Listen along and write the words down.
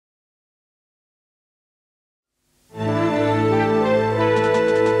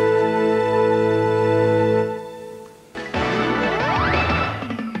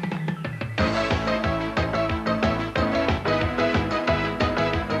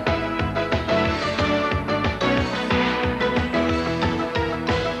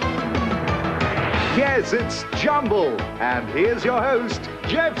Yes, it's Jumble. And here's your host,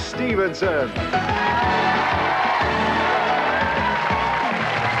 Jeff Stevenson. Thank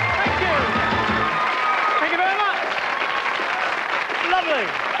you. Thank you very much. Lovely.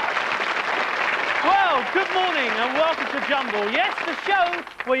 Well, good morning and welcome to Jumble. Yes, the show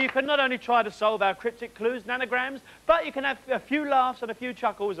where you can not only try to solve our cryptic clues and anagrams, but you can have a few laughs and a few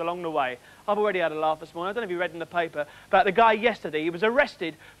chuckles along the way. I've already had a laugh this morning. I don't know if you read in the paper about the guy yesterday. He was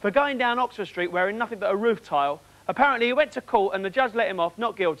arrested for going down Oxford Street wearing nothing but a roof tile. Apparently he went to court and the judge let him off,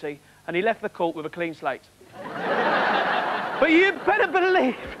 not guilty, and he left the court with a clean slate. But you better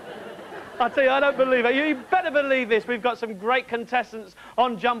believe, I tell you, I don't believe it. You better believe this. We've got some great contestants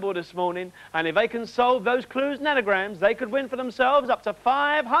on Jumble this morning, and if they can solve those clues and anagrams, they could win for themselves up to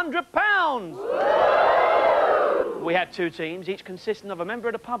 £500. We had two teams, each consisting of a member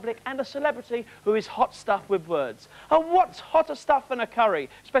of the public and a celebrity who is hot stuff with words. And what's hotter stuff than a curry,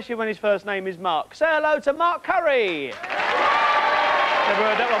 especially when his first name is Mark? Say hello to Mark Curry. Never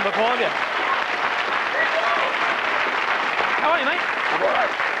heard that one before, have you? How are you, mate? I'm all right.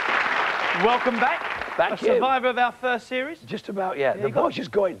 Welcome back. Thank you. Survivor of our first series. Just about, yeah. The voice is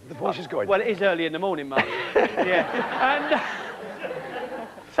going. The voice is going. Well, it is early in the morning, Mark. Yeah. And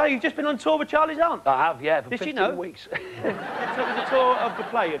so you've just been on tour with Charlie's Aunt? I have, yeah, for Did 15 she know? weeks. So it was a tour of the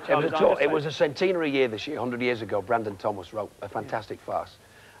play of Charlie's Aunt. It was a centenary year this year. 100 years ago, Brandon Thomas wrote a fantastic farce.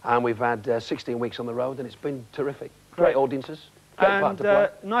 And we've had 16 weeks on the road, and it's been terrific. Great audiences. Great part to play.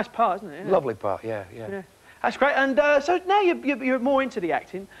 Nice part, isn't it? Yeah. Lovely part, yeah. That's great. And so now you're more into the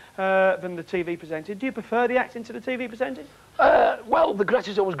acting than the TV presenting. Do you prefer the acting to the TV presenting? Well, the grass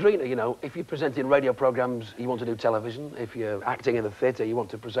is always greener, you know. If you're presenting radio programmes, you want to do television. If you're acting in the theatre, you want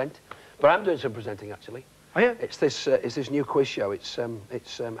to present. But I'm doing some presenting, actually. Oh, yeah? It's this new quiz show. It's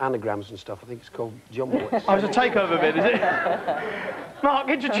anagrams and stuff. I think it's called Jumble. Oh, it's a takeover bit, is it? Mark,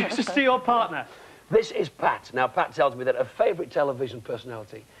 introduce us to your partner. This is Pat. Now, Pat tells me that her favourite television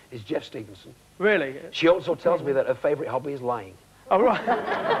personality is Jeff Stevenson. Really? She also tells me that her favourite hobby is lying. Oh, right.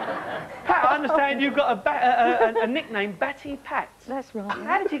 Pat, I understand you've got a nickname, Batty Pat. That's right.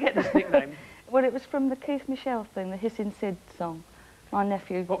 How did you get this nickname? Well, it was from the Keith Michelle thing, the Hissing Sid song. My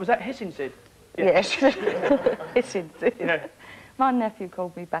nephew... What was that, Hissing Sid? Yes. Hissing Sid. Yeah. My nephew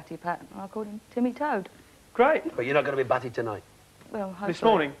called me Batty Pat, and I called him Timmy Toad. Great. But you're not going to be batty tonight. Well, hopefully. This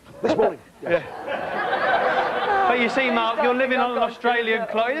morning? This morning? Yes. Yeah. But you see, Mark, you're living on an Australian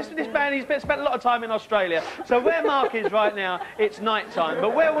clock. This man, he's spent a lot of time in Australia. So where Mark is right now, it's night time.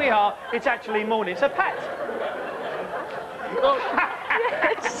 But where we are, it's actually morning. So, Pat.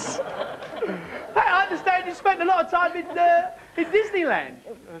 Yes. Pat, I understand you spent a lot of time in Disneyland.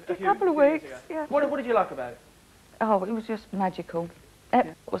 A couple of weeks, yeah. What did you like about it? Oh, it was just magical.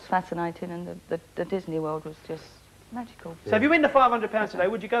 It was fascinating, and the Disney World was just magical. So if you win the £500 today,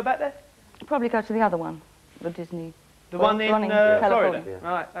 would you go back there? I'd probably go to the other one, the Disney... The one in California. Florida?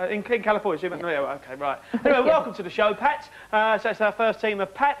 Yeah. Right, in California. So okay, right. Anyway, welcome to the show, Pat. So it's our first team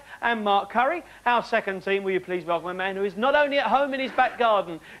of Pat and Mark Curry. Our second team, will you please welcome a man who is not only at home in his back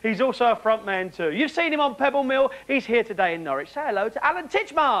garden, he's also a front man too. You've seen him on Pebble Mill. He's here today in Norwich. Say hello to Alan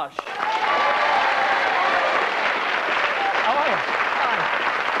Titchmarsh. How are you? Hi.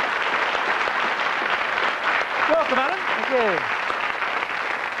 Welcome, Alan. Thank you.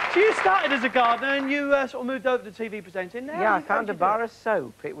 So you started as a gardener and you sort of moved over to TV presenting now? Yeah, I found a bar of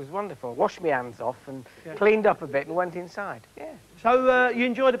soap. It was wonderful. Washed my hands off and cleaned up a bit and went inside. Yeah. So you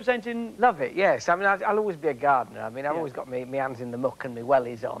enjoy the presenting? Love it, yes. I mean, I'll always be a gardener. I mean, I've always got my hands in the muck and my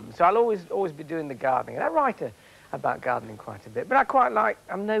wellies on. So I'll always be doing the gardening. And I write about gardening quite a bit. But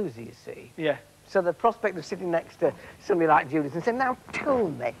I'm nosy, you see. Yeah. So the prospect of sitting next to somebody like Judith and saying, now tell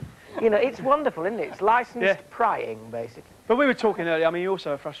me. You know, it's wonderful, isn't it? It's licensed prying, basically. But we were talking earlier, I mean, you're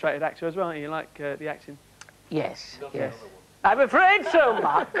also a frustrated actor as well, aren't you? You like the acting? Yes, yes. I'm afraid so,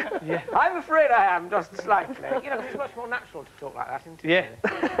 Mark. Yeah. I'm afraid I am, just slightly. You know, it's much more natural to talk like that, isn't it? Yeah.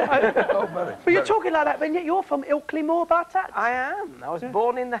 But you're talking like that, but yet you're from Ilkley Moor, Bartat? I am. I was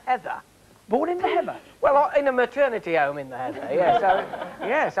born in the heather. Born in the heather? Well, in a maternity home in the heather, yes.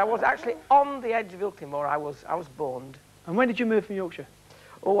 Yes, I was actually on the edge of Ilkley Moor. I was born. And when did you move from Yorkshire?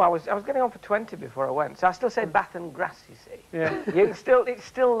 Oh, I was getting on for 20 before I went, so I still say Bath and Grass, you see. Yeah. It's still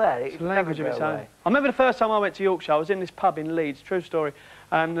there. It's a language of its own. I remember the first time I went to Yorkshire, I was in this pub in Leeds, true story,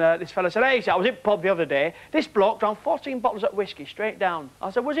 and this fella said, hey, I was in the pub the other day, this bloke drank 14 bottles of whiskey straight down. I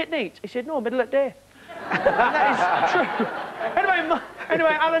said, was it neat? He said, no, middle of the day. And that is true.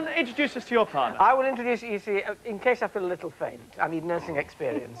 Anyway, Alan, introduce us to your partner. I will introduce you, see, in case I feel a little faint, I need nursing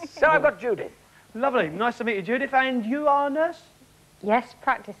experience. So I've got Judith. Lovely, nice to meet you, Judith, and you are a nurse? Yes,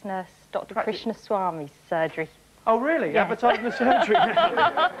 practice nurse, Dr. Krishna Swami's surgery. Oh, really? Yeah. Advertising the surgery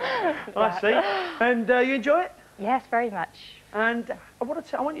now. I see. And you enjoy it? Yes, very much. And I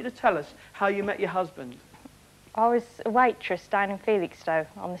want you to tell us how you met your husband. I was a waitress down in Felixstowe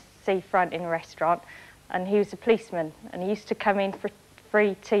on the seafront in a restaurant, and he was a policeman, and he used to come in for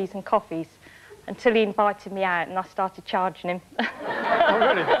free teas and coffees until he invited me out, and I started charging him. Oh,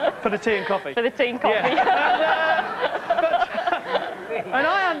 really? For the tea and coffee? For the tea and coffee. Yeah. And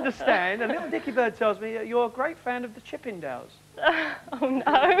I understand, and little Dickie Bird tells me that you're a great fan of the Chippendales. Oh,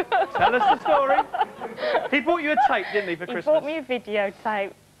 no. Tell us the story. He bought you a tape, didn't he, for Christmas? He bought me a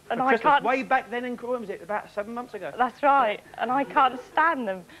videotape. And for I Christmas, can't... way back then in, when was it, about 7 months ago? That's right. And I can't stand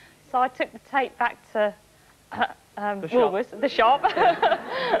them. So I took the tape back to Woolworths, the shop.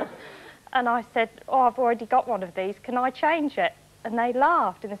 And I said, oh, I've already got one of these. Can I change it? And they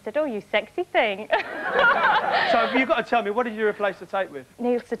laughed and they said, oh, you sexy thing. So you've got to tell me, what did you replace the tape with?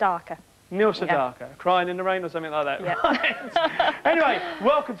 Neil Sedaka. Neil Sedaka, Crying in the Rain or something like that. Yeah. Right. Anyway,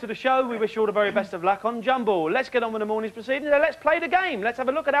 welcome to the show. We wish you all the very best of luck on Jumble. Let's get on with the morning's proceedings and let's play the game. Let's have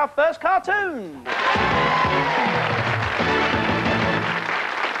a look at our first cartoon.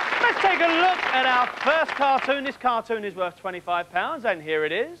 Let's take a look at our first cartoon. This cartoon is worth £25 and here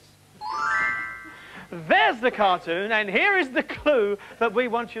it is. There's the cartoon, and here is the clue that we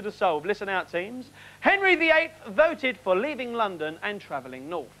want you to solve. Listen out, teams. Henry VIII voted for leaving London and travelling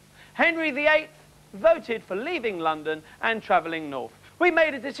north. Henry VIII voted for leaving London and travelling north. We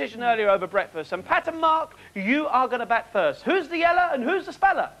made a decision earlier over breakfast, and Pat and Mark, you are going to bat first. Who's the yeller and who's the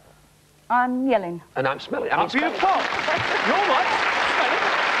speller? I'm yelling. And I'm smelling. Up you pop. You're what? Spelling.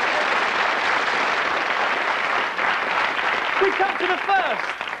 We come to the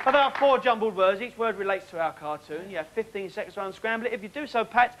first of our 4 jumbled words. Each word relates to our cartoon. You have 15 seconds to unscramble it. If you do so,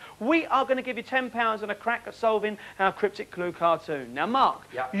 Pat, we are going to give you £10 and a crack at solving our cryptic clue cartoon. Now, Mark,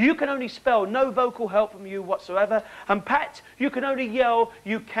 you can only spell, no vocal help from you whatsoever. And Pat, you can only yell,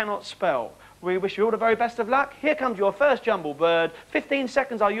 you cannot spell. We wish you all the very best of luck. Here comes your first jumbled word. 15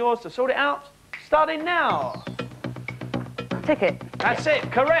 seconds are yours to sort it out. Starting now. Ticket. That's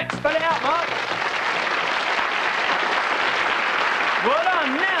it, correct. Spell it out, Mark. Well done.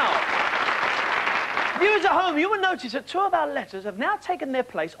 Now, viewers at home, you will notice that 2 of our letters have now taken their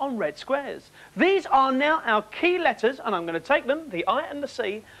place on red squares. These are now our key letters, and I'm going to take them, the I and the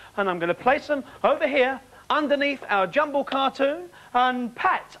C, and I'm going to place them over here underneath our jumble cartoon. And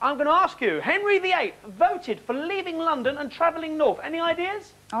Pat, I'm going to ask you, Henry VIII voted for leaving London and travelling north. Any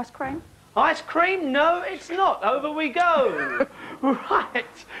ideas? Ice cream. Ice cream? No, it's not. Over we go. Right.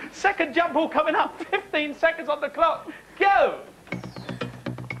 Second jumble coming up. 15 seconds on the clock. Go.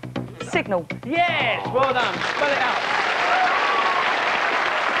 Signal. Yes, well done. Spell it out.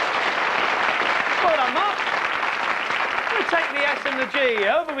 Well done, Mark. We take the S and the G.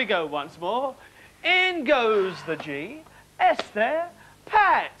 Over we go once more. In goes the G. S there.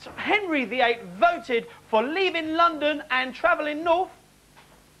 Pat. Henry VIII voted for leaving London and travelling north.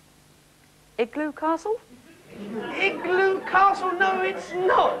 Igloo Castle. Igloo Castle? No, it's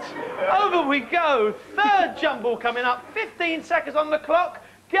not. Over we go. Third jumble coming up. 15 seconds on the clock.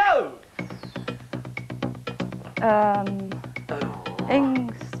 Go.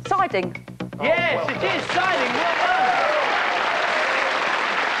 Siding. Yes, it is siding. Well done.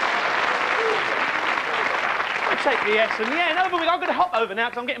 I'll take the S and the N. Over we go. I'm going to hop over now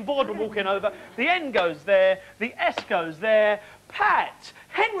because I'm getting bored with walking over. The N goes there. The S goes there. Pat,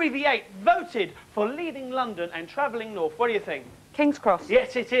 Henry VIII voted for leaving London and travelling north. What do you think? King's Cross.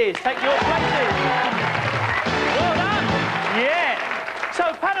 Yes, it is. Take your places. Well done. Yeah.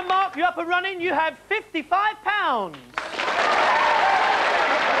 So, Pat and Mark, you're up and running. You have £55.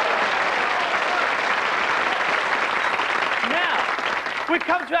 Now, we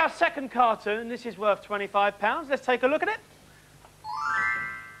come to our second cartoon. This is worth £25. Let's take a look at it.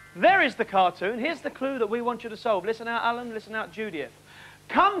 There is the cartoon. Here's the clue that we want you to solve. Listen out, Alan. Listen out, Judith.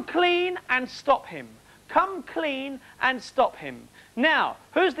 Come clean and stop him. Come clean and stop him. Now,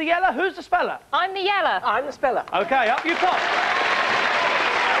 who's the yeller? Who's the speller? I'm the yeller. I'm the speller. OK, up you pop.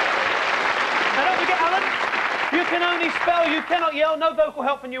 Now, don't forget, Alan, you can only spell, you cannot yell. No vocal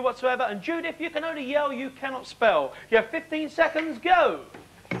help from you whatsoever. And Judith, you can only yell, you cannot spell. You have 15 seconds. Go.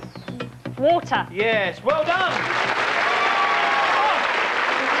 Water. Yes, well done.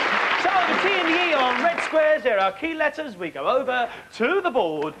 The T and the E are on red squares. There are key letters. We go over to the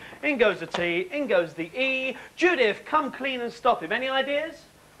board. In goes the T, in goes the E. Judith, come clean and stop him. Any ideas?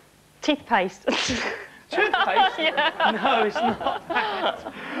 Toothpaste. Toothpaste? Yeah. No, it's not that.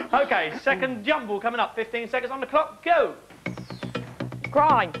 OK, second jumble coming up. 15 seconds on the clock. Go.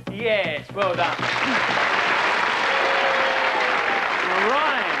 Grime. Yes, well done.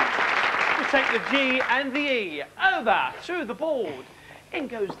 Right. take the G and the E. Over to the board. In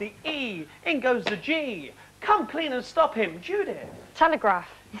goes the E. In goes the G. Come clean and stop him. Judith. Telegraph.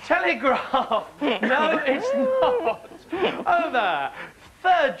 Telegraph. No, it's not. Over.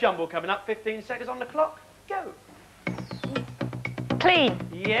 Third jumble coming up. 15 seconds on the clock. Go. Clean.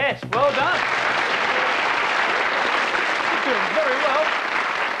 Yes, well done. You're doing very well.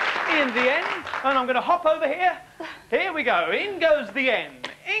 In the end, and I'm going to hop over here. Here we go. In goes the N.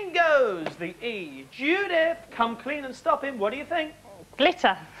 In goes the E. Judith, come clean and stop him. What do you think?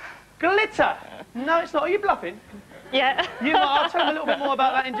 Glitter. Glitter. No, it's not. Are you bluffing? Yeah. You are. I'll tell you a little bit more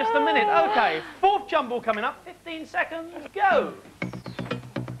about that in just a minute. OK, fourth jumble coming up. 15 seconds. Go.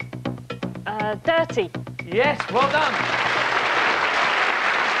 Dirty. Yes, well done.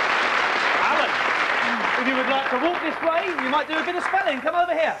 Alan, if you would like to walk this way, you might do a bit of spelling. Come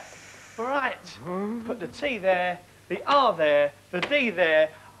over here. Right. Put the T there, the R there, the D there.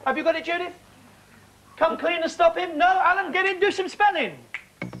 Have you got it, Judith? Come clean and stop him. No, Alan, get in, do some spelling.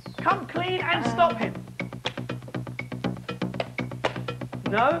 Come clean and stop him.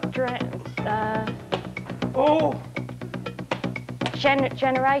 No? Oh.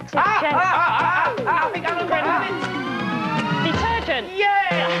 Generated. I think Alan went with it. Detergent.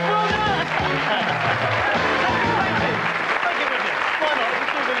 Yeah! Well done. Thank you, Richard. Why not? It's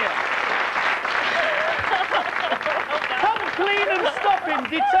still here. Come clean and stop him.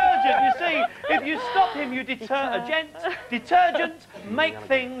 Detergent. You see, if you stop him, you deter a gent. Detergent, make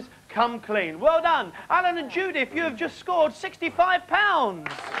things come clean. Well done. Alan and Judith, you have just scored £65. Well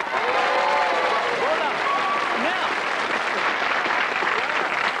done. Now,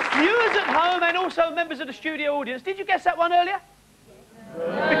 viewers at home and also members of the studio audience, did you guess that one earlier?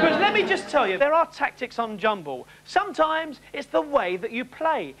 Because let me just tell you, there are tactics on Jumble. Sometimes it's the way that you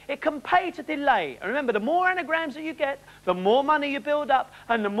play. It can pay to delay. And remember, the more anagrams that you get, the more money you build up,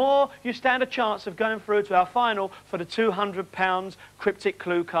 and the more you stand a chance of going through to our final for the £200 cryptic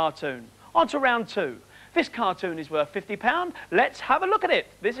clue cartoon. On to round two. This cartoon is worth £50. Let's have a look at it.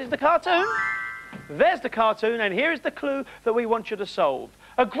 This is the cartoon. There's the cartoon, and here is the clue that we want you to solve.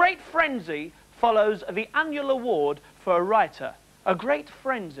 A great frenzy follows the annual award for a writer. A great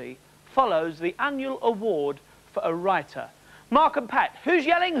frenzy follows the annual award for a writer. Mark and Pat, who's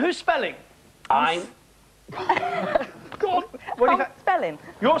yelling, who's spelling? I'm... Go on. What do you think? Spelling.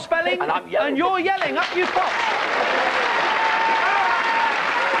 You're spelling, and I'm yelling. And you're yelling. Up you pop.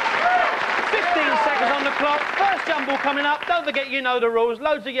 15 seconds on the clock. First jumble coming up. Don't forget, you know the rules.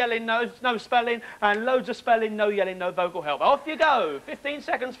 Loads of yelling, no spelling, and loads of spelling, no yelling, no vocal help. Off you go. 15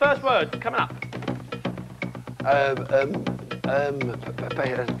 seconds, first word coming up.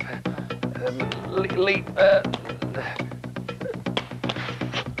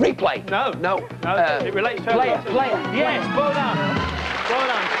 Replay. No. No. It relates to... Player. Yes, well done. Well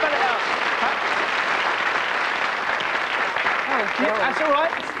done. Spell it out. Yeah, that's all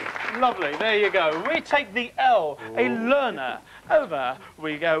right. Lovely. There you go. We take the L, a learner. Over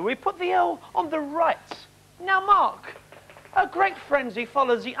we go. We put the L on the right. Now, Mark, a great frenzy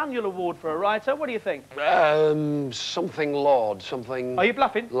follows the annual award for a writer. What do you think? Something Lord, something... Are you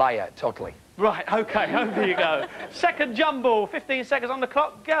bluffing? Liar, totally. Right, OK, over you go. Second jumble, 15 seconds on the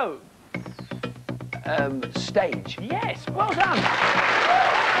clock, go. Stage. Yes, well done.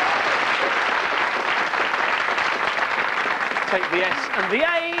 Take the S and the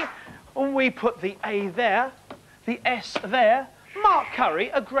A, and we put the A there, the S there. Mark Curry,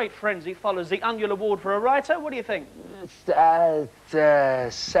 a great frenzy follows the annual award for a writer. What do you think? Story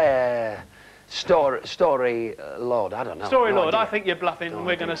Lord, I don't know. Story No Lord, idea. I think you're bluffing, No and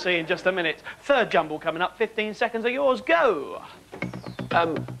we're idea. going to see in just a minute. Third jumble coming up, 15 seconds are yours, go.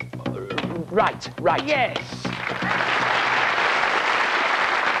 Right. Yes.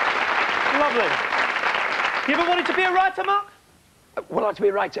 Lovely. You ever wanted to be a writer, Mark? Would I like to be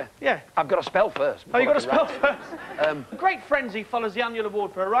a writer? Yeah. I've got to spell first. Oh, you've got to before spell I can first. Great frenzy follows the annual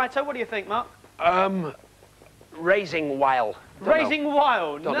award for a writer. What do you think, Mark? write. Raising Wild. Raising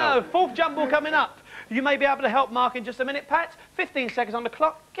Wild. Don't No, know. fourth jumble coming up. You may be able to help Mark in just a minute, Pat. 15 seconds on the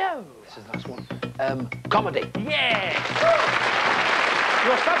clock. Go. This is the last one. Comedy. Yeah.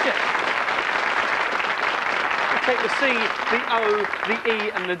 Your subject. We take the C, the O, the E,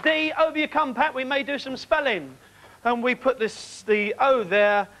 and the D. Over you come, Pat. We may do some spelling. And we put this, the O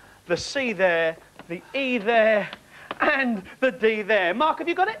there, the C there, the E there, and the D there. Mark, have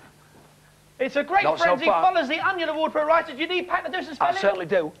you got it? It's a great Not so frenzy. far. Follows the annual award for a writer. Do you need Pat to do some spelling? I certainly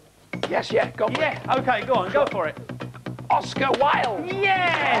do. Yes, go for it. Yeah, OK, go on, go for it. Oscar Wilde.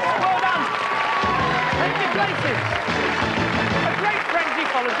 Yes, well done. Take your places. A great frenzy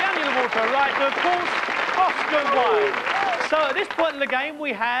follows the annual award for a writer, of course, Oscar Wilde. So at this point in the game,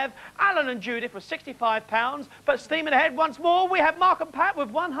 we have Alan and Judith with £65, but steaming ahead once more, we have Mark and Pat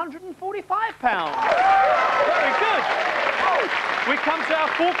with £145. Very good. We come to our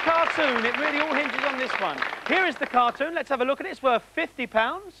fourth cartoon. It really all hinges on this one. Here is the cartoon. Let's have a look at it. It's worth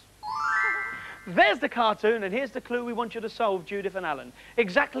 £50. There's the cartoon, and here's the clue we want you to solve, Judith and Alan.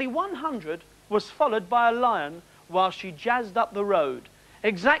 Exactly 100 was followed by a lion while she jazzed up the road.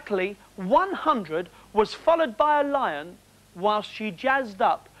 Exactly 100 was followed by a lion while she jazzed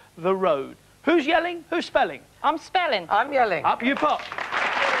up the road. Who's yelling? Who's spelling? I'm spelling. I'm yelling. Up you pop.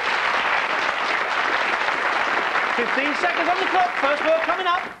 15 seconds on the clock. First word coming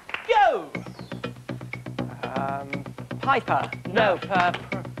up. Go! Piper. No.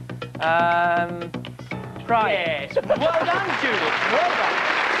 Pride. Yes. Well done, Judith. Well done.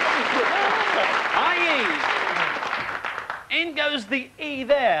 I-E. In goes the E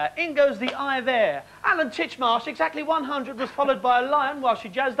there. In goes the I there. Alan Titchmarsh, exactly 100 was followed by a lion while she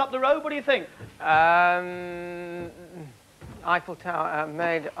jazzed up the road. What do you think? Eiffel Tower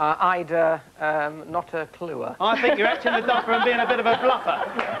made Ida not a cluer. I think you're acting the duffer and being a bit of a bluffer.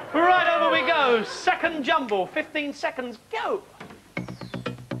 Right, over we go. Second jumble. 15 seconds. Go.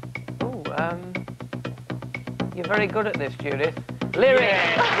 Oh, you're very good at this, Judith. Lyrics.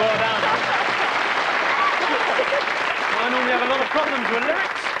 Yes, well done. I normally have a lot of problems with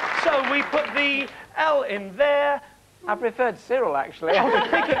lyrics, so we put the L in there. I preferred Cyril, actually.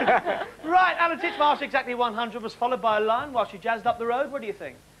 Right, Alan Titchmarsh, exactly 100 was followed by a lion while she jazzed up the road. What do you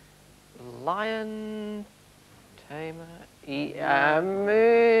think? Lion, tamer,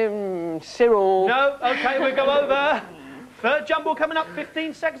 Cyril. No, OK, we'll go over. Third jumble coming up,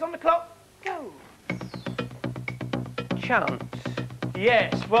 15 seconds on the clock. Go. Chance.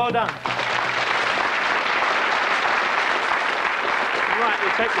 Yes, well done. Right, we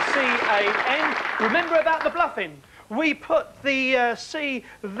take the C-A-N. Remember about the bluffing. We put the C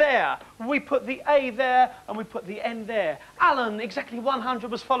there, we put the A there, and we put the N there. Alan, exactly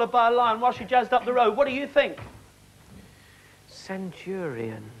 100 was followed by a lion while she jazzed up the road. What do you think?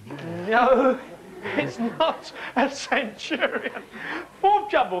 Centurion. No, it's not a centurion.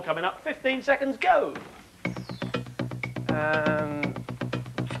 Fourth jumble coming up, 15 seconds, go.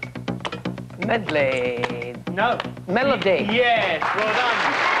 Medley. No. Melody. Yes, well done.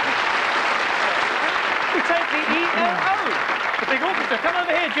 We take the E-L-O. The big orchestra. Come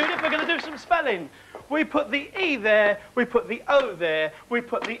over here, Judith. We're going to do some spelling. We put the E there, we put the O there, we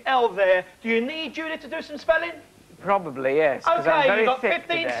put the L there. Do you need Judith to do some spelling? Probably, yes. OK, you've got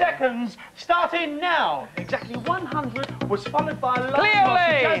 15 seconds. Starting now. Exactly 100 was followed by a lion while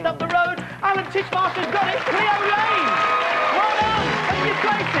she jazzed up the road. Alan Titchmarsh has got it. Cleo Lane. Well done. Take your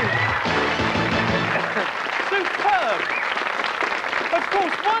places. Superb. Of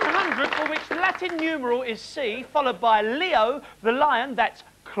course, 100, for which the Latin numeral is C, followed by Leo, the lion, that's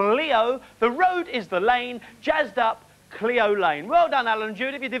Cleo. The road is the lane, jazzed up, Cleo Lane. Well done, Alan and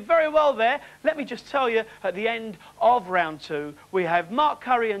Judith. You did very well there. Let me just tell you, at the end of round 2, we have Mark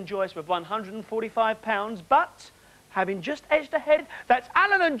Curry and Joyce with £145, but having just edged ahead, that's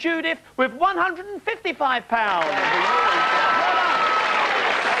Alan and Judith with £155. Well done.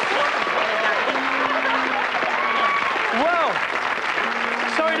 Well,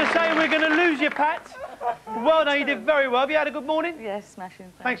 sorry to say we're going to lose you, Pat. Well done, you did very well. Have you had a good morning? Yes, smashing.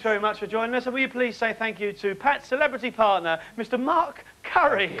 Thanks very much for joining us. And will you please say thank you to Pat's celebrity partner, Mr. Mark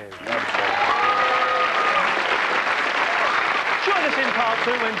Curry. Join us in part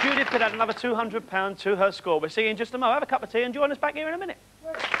 2 when Judith could add another £200 to her score. We'll see you in just a moment. Have a cup of tea and join us back here in a minute.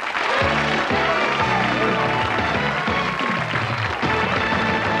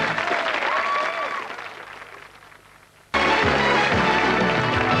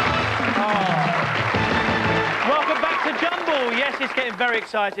 Yes, it's getting very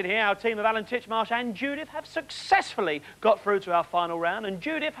exciting here. Our team of Alan Titchmarsh and Judith have successfully got through to our final round, and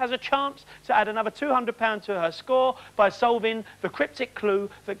Judith has a chance to add another £200 to her score by solving the cryptic clue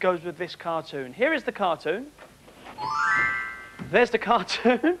that goes with this cartoon. Here is the cartoon. There's the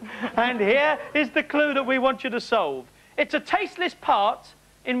cartoon. And here is the clue that we want you to solve. It's a tasteless part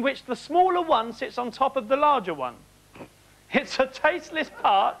in which the smaller one sits on top of the larger one. It's a tasteless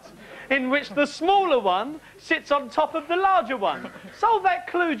part in which the smaller one sits on top of the larger one. Solve that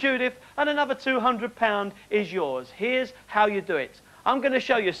clue, Judith, and another £200 is yours. Here's how you do it. I'm going to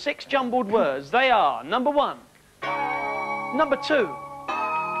show you 6 jumbled words. They are number 1, number 2,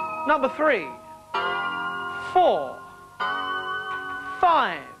 number 3, 4,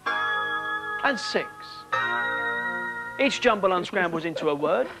 5, and 6. Each jumble unscrambles into a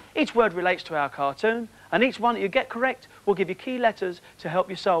word. Each word relates to our cartoon, and each one that you get correct will give you key letters to help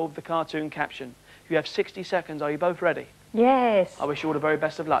you solve the cartoon caption. You have 60 seconds. Are you both ready? Yes. I wish you all the very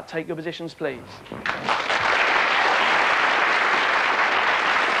best of luck. Take your positions, please.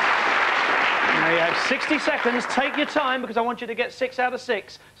 Now you have 60 seconds. Take your time because I want you to get 6 out of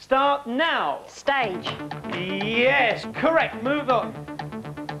 6. Start now. Stage. Yes, correct. Move on.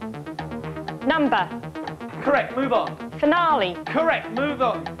 Number. Correct. Move on. Finale. Correct. Move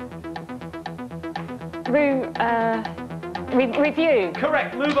on. Review.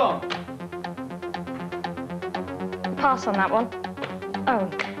 Correct. Move on. Pass on that one. Oh.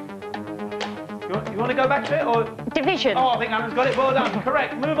 You want to go back to it or? Division. Oh, I think Alan's got it. Well done.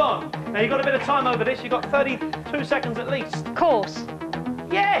 Correct. Move on. Now you've got a bit of time over this. You've got 32 seconds at least. Course.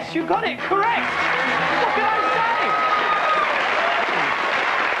 Yes, you got it. Correct. What can I say?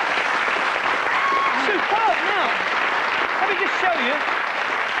 Superb. Now, let me just show you.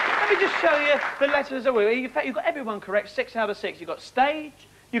 Let me just show you the letters. You've got everyone correct. 6 out of 6. You've got stage.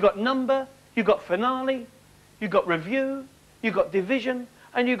 You've got number. You've got finale. You've got review. You've got division.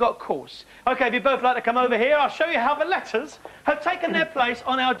 And you've got course. OK, if you'd both like to come over here, I'll show you how the letters have taken their place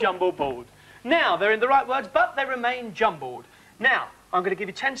on our jumble board. Now, they're in the right words, but they remain jumbled. Now, I'm going to give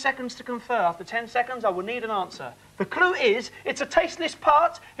you 10 seconds to confer. After 10 seconds, I will need an answer. The clue is, it's a tasteless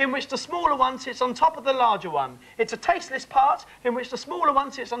part in which the smaller one sits on top of the larger one. It's a tasteless part in which the smaller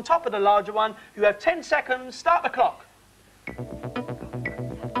one sits on top of the larger one. You have 10 seconds. Start the clock.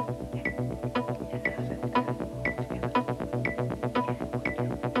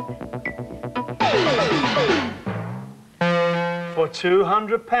 For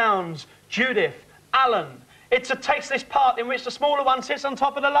 £200, Judith, Alan. It's a tasteless part in which the smaller one sits on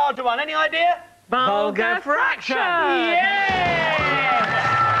top of the larger one. Any idea? Vulgar fraction. Yes!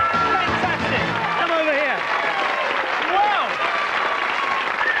 Fantastic. Come over here. Wow!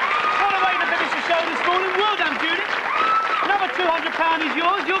 What a way to finish the show this morning. Well done, Judith. Another £200 is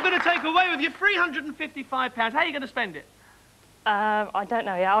yours. You're going to take away with you £355. How are you going to spend it? I don't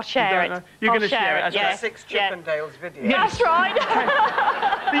know. Yeah, I'll share it. You're going to share it. Yeah. 6 Chippendales video. That's right.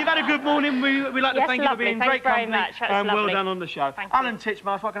 But you've had a good morning. We'd like to Yes, thank you for lovely. being Thanks great very company. much. That's And well lovely. done on the show. Thank you. Alan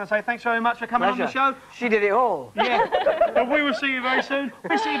Titchmarsh, what can I say? Thanks very much for coming on the show. She did it all. Yeah. And we will see you very soon.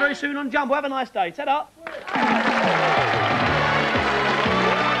 We'll see you very soon on Jumble. Have a nice day. Ta-da.